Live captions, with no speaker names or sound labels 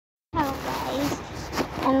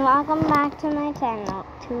and welcome back to my channel.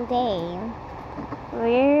 Today,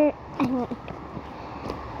 we're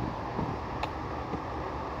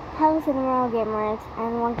hello Cinema Gamers,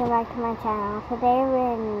 and welcome back to my channel. Today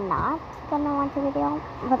we're not gonna watch a video,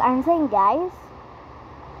 but I'm saying guys,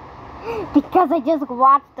 because I just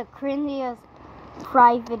watched the cringiest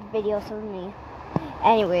private videos of me.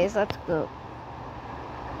 Anyways, let's go.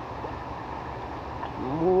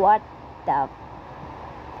 What the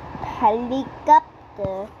helicopter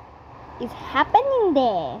is happening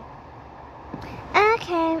there?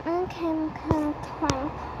 Okay.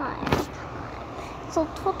 So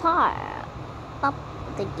too tired. Stop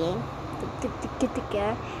the game.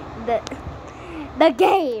 The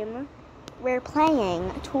game we're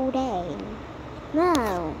playing today. No,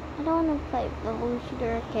 I don't want to play the whole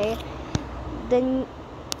shooter. Okay. The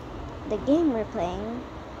game we're playing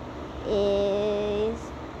is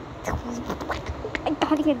I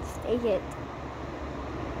can't even say it.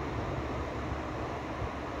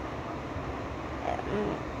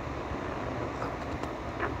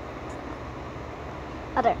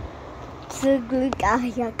 Other.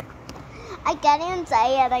 I can't even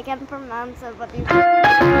say it. I can't pronounce it, but you.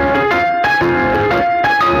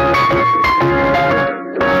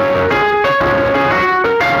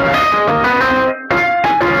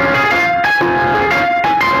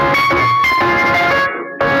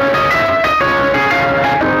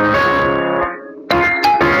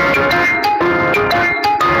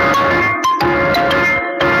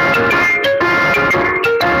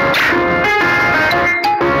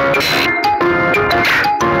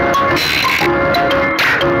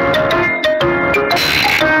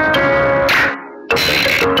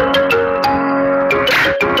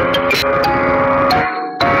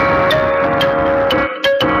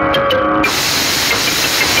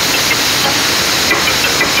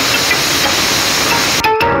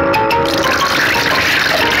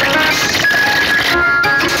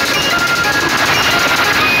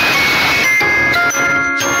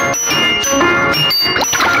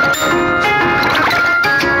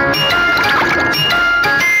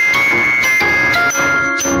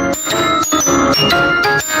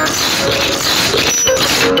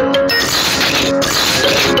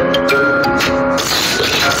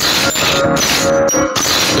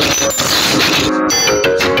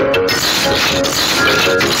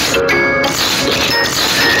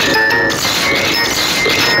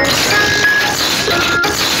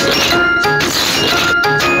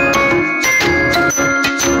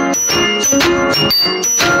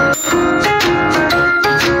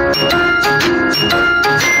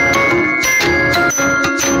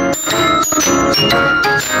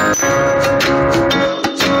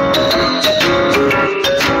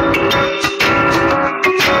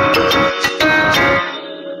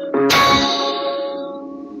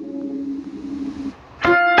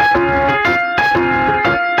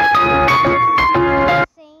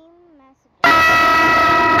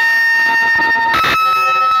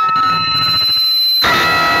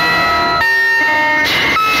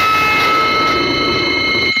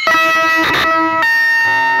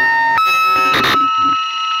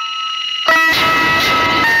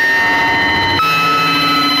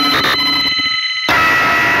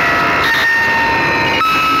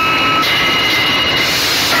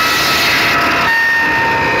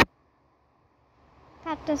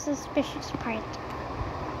 The suspicious part.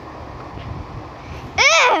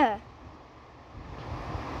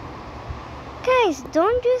 Guys,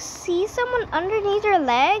 don't you see someone underneath your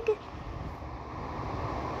leg?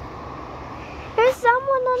 There's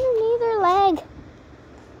someone underneath their leg.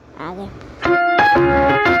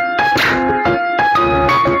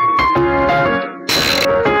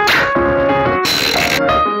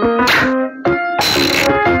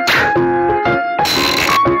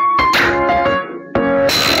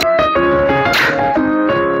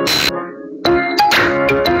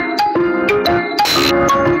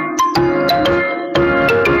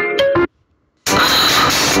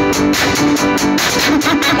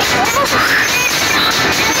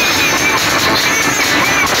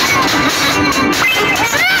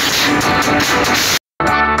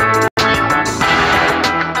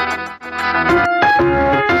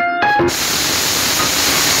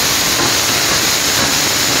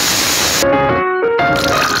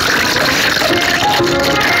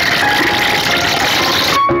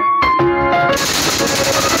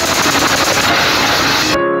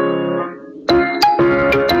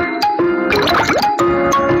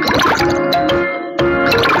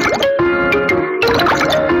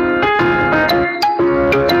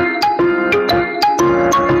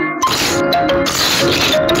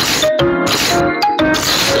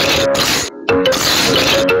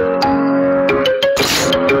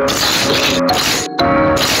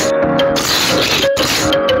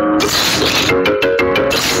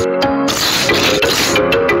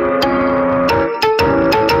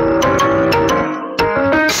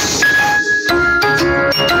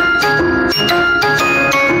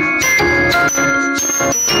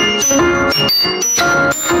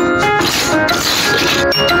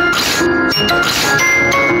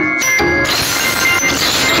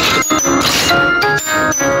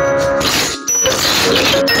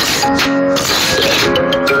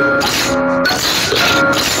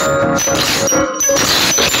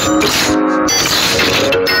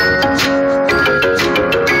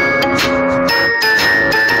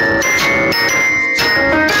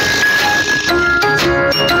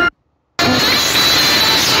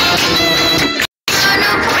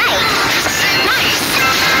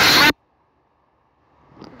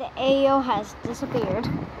 girl has disappeared.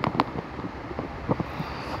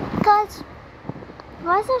 Guys,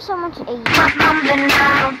 why is there so much age? I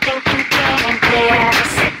don't think you can clear.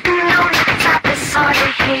 Sitting on the top, it's hard to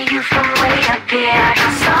hear you from way up here. I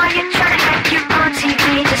saw you trying to hack you on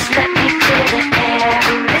TV, just let me clear the air.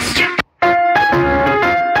 We missed you.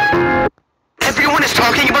 Everyone is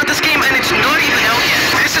talking about this game and it's not even out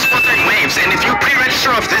yet. This is Wuthering Waves, and if you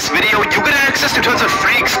pre-register off this video, you get access to tons of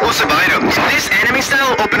free exclusive items. In this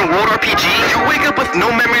anime-style open-world RPG, you wake up with no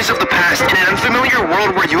memories of the past in an unfamiliar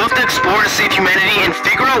world where you have to explore to save humanity and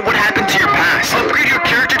figure out what happened to your past. Upgrade your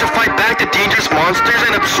character to fight back the dangerous monsters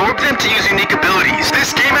and absorb them to use unique abilities.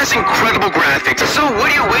 This game has incredible graphics, so what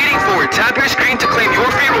are you waiting for? Tap your screen to claim your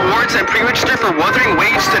free rewards and pre-register for Wuthering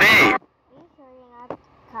Waves today. Are you sure you're not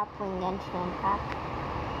coupling into impact?